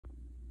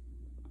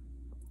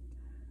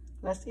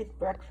Let's eat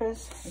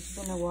breakfast. It's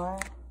been a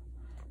while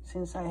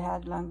since I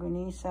had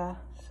longganissa,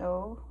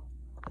 so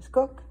let's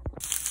cook.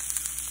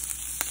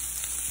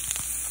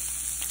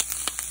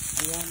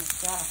 Ayan na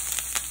siya.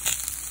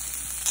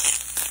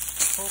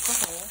 Cook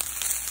ako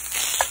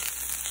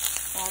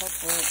para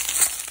po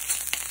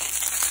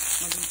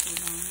maluto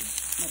ng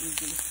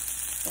maigi.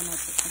 Ito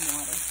natin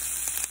kumore.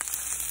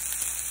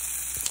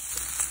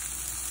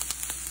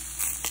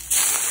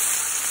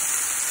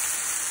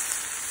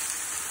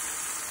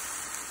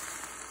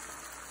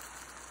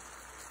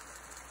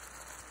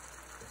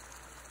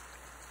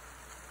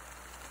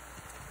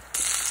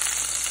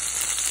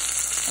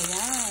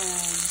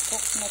 Ayan,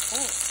 cook na po.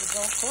 It's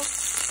all cooked.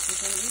 You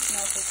can eat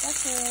now for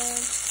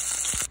seconds.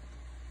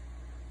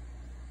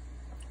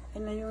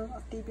 And na yung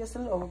activia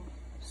sa loob.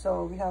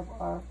 So we have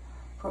our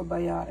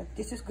probiotic.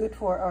 This is good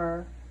for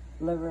our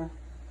liver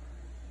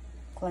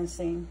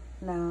cleansing.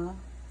 Na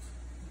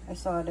I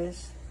saw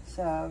this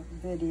sa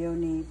video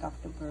ni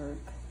Dr. Berg.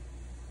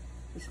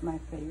 It's my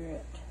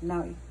favorite.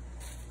 Now,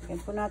 igen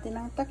po natin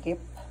ang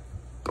takip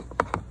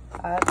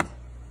at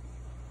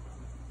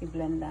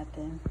i-blend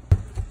natin.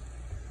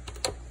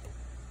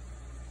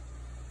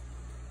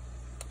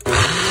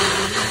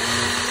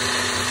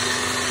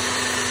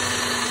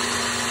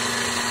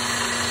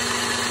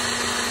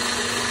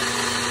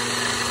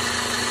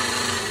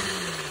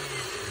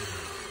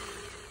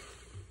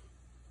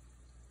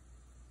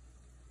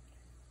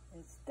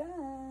 It's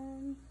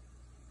done.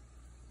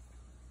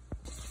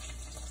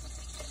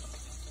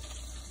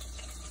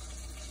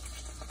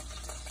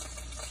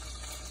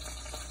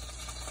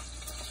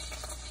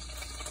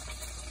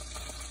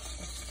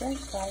 French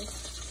fries.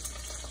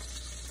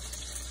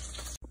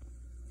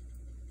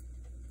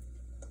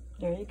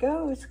 There you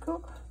go. It's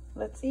cooked.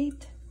 Let's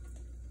eat.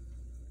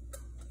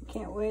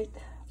 Can't wait.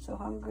 So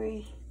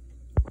hungry.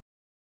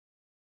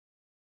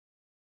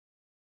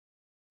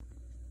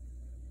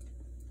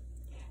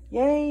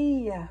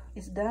 Yay!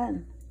 It's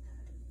done.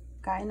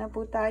 Kain na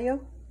po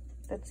tayo.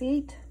 Let's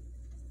eat.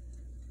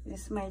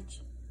 This is my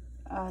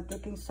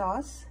dipping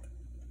sauce.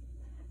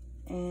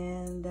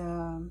 And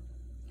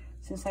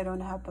since I don't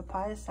have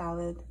papaya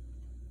salad,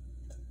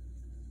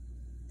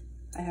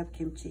 I have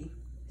kimchi.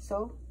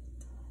 So,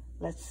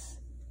 let's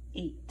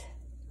eat.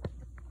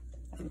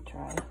 Let me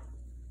try.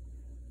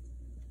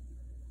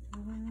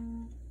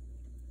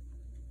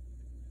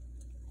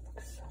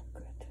 Looks so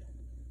good.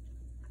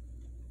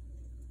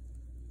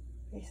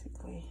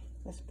 Basically,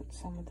 let's put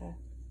some of the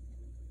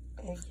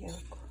egg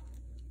yolk.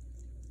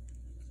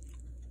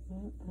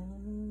 And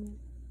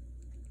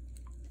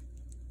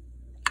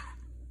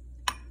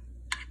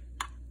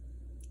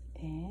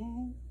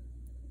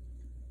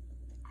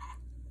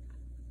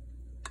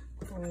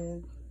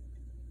with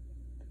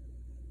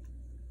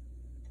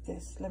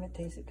this, let me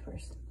taste it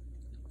first.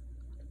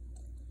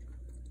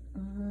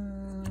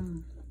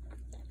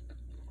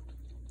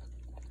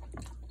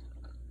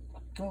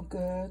 Oh,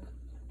 good.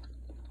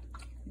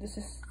 This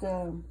is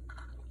the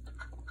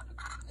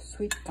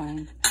sweet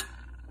kind.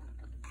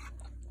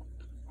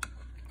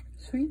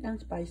 Sweet and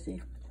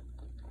spicy.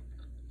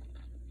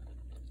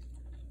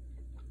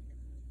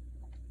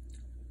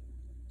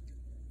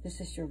 This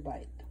is your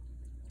bite.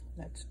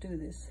 Let's do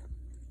this.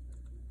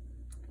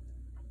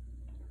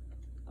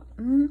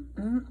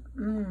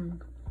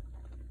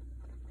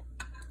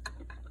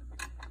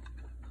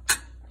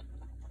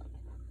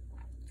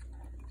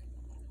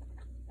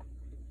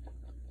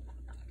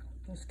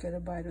 Let's get a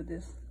bite of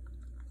this.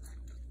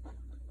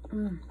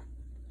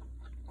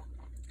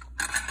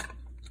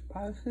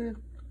 Spicy.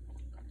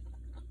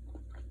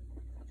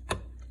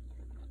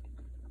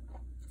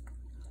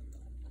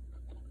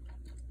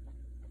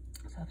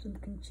 Let's have some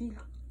kimchi.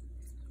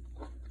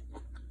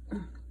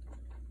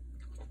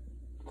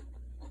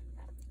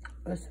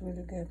 That's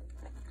really good.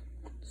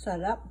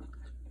 Sarap.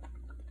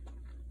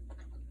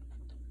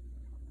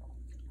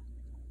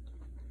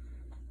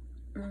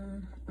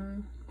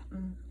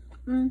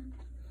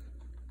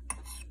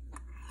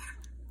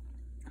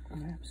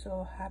 I'm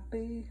so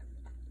happy.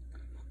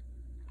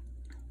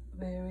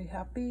 Very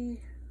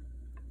happy.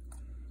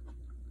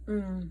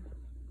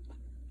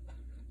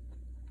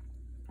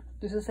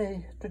 This is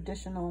a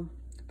traditional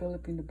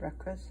Filipino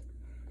breakfast.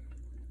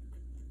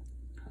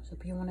 So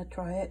if you want to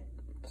try it,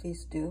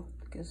 please do,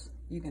 because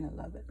you're gonna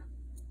love it.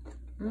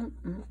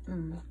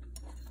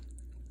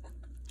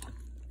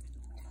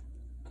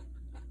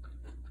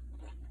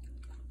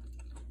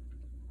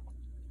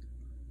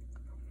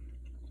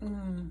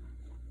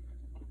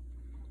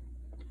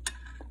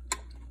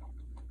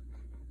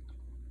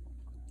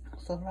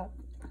 Sarap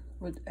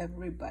with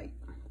every bite.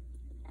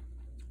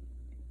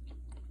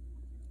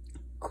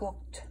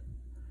 Cooked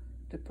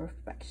to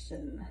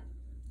perfection.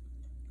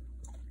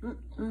 A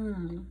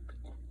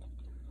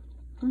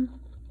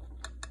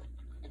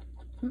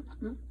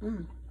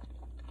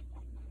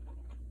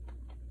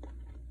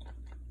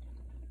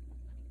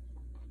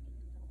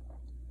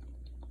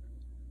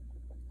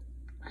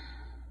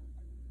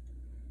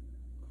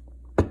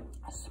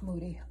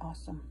smoothie,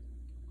 awesome.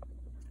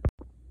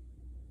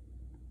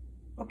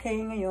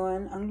 Okay,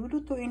 ngayon, ang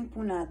lulutuin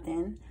po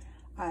natin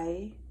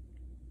ay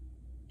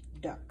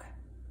duck.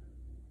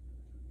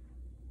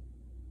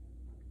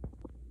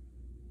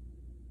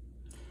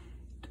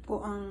 Ito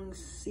po ang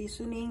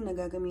seasoning na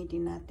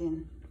gagamitin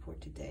natin for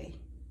today.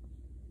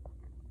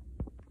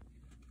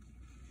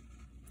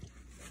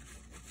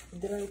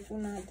 Dry po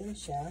natin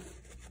siya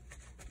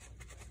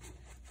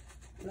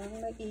ng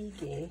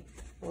maigi.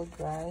 We'll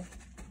dry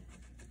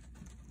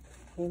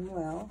him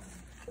well.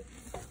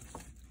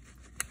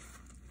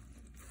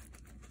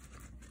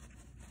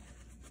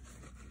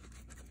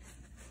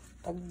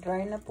 Pag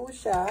dry na po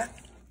siya,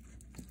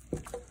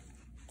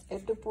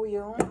 ito po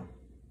yung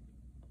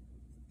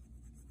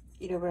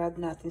i-rub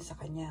natin sa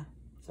kanya.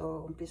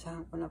 So,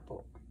 umpisahan ko na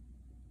po.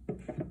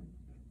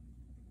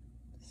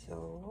 So,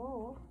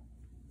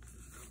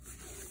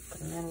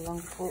 ganyan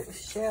lang po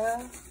siya.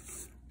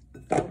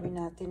 Gawin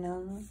natin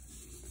ng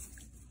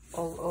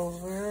all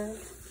over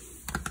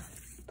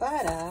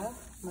para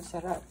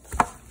masarap.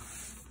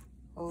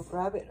 I'll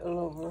rub it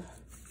all over.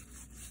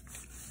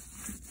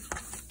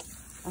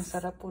 Ang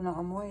sarap po ng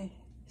amoy.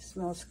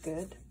 Smells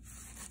good.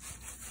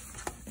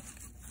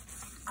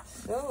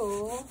 So,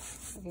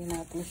 lagyan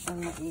natin siyang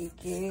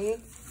maigi.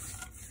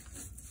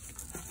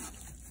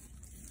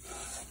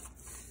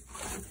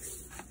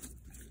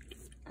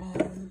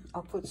 And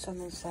I'll put some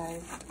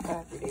inside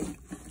cavity.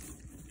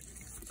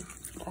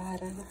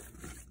 Para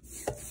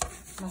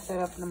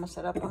masarap na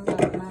masarap ang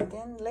gawin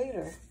natin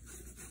later.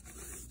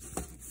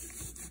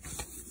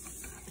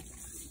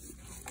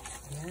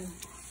 Ayan.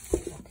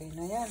 Okay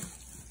na yan.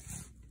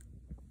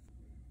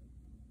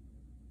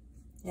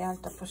 Yan,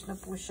 tapos na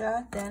po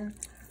siya. Then,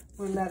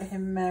 we'll let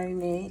him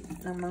marinate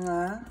ng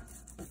mga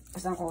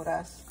 1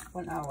 oras,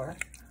 1 hour.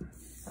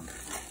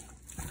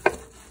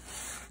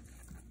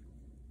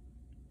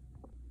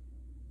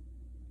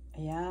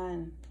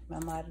 Ayan,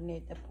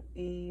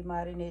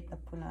 i-marinate na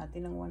po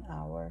natin ng 1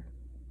 hour.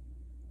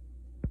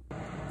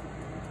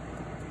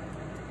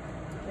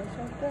 There's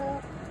our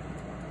duck.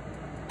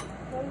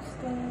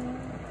 Roasting.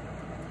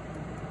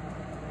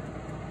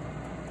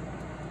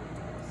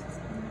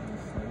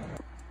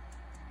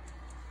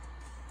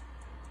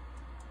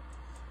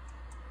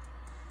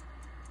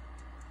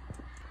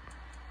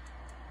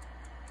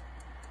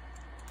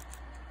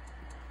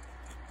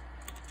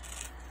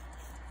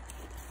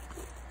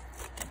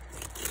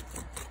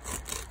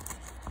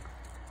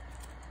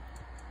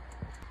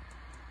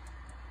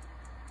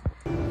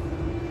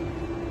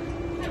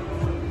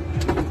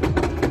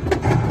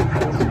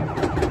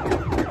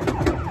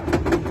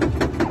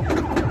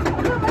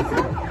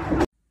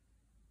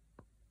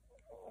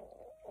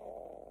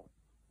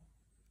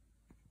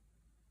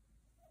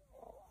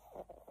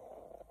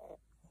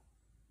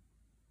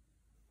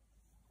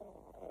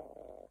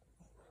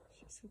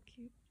 So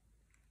cute.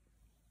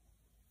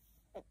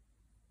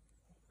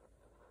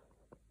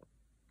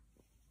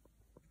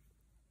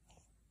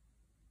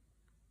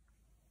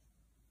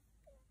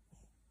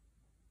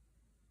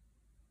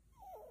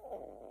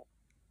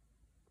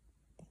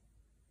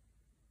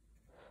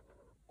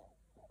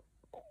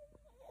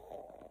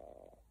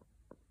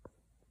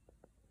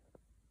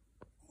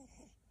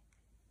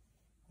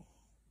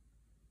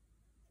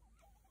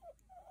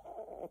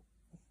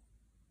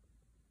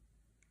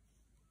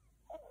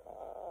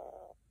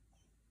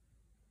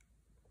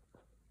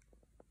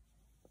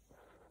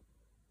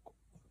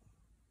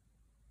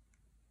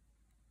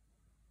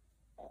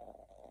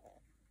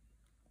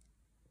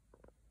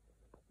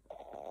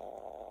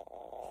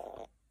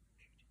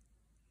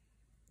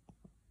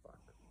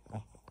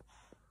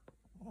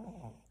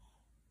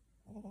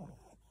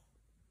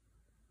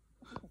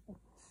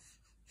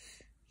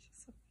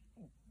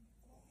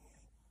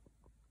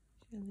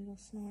 She's a little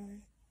snore.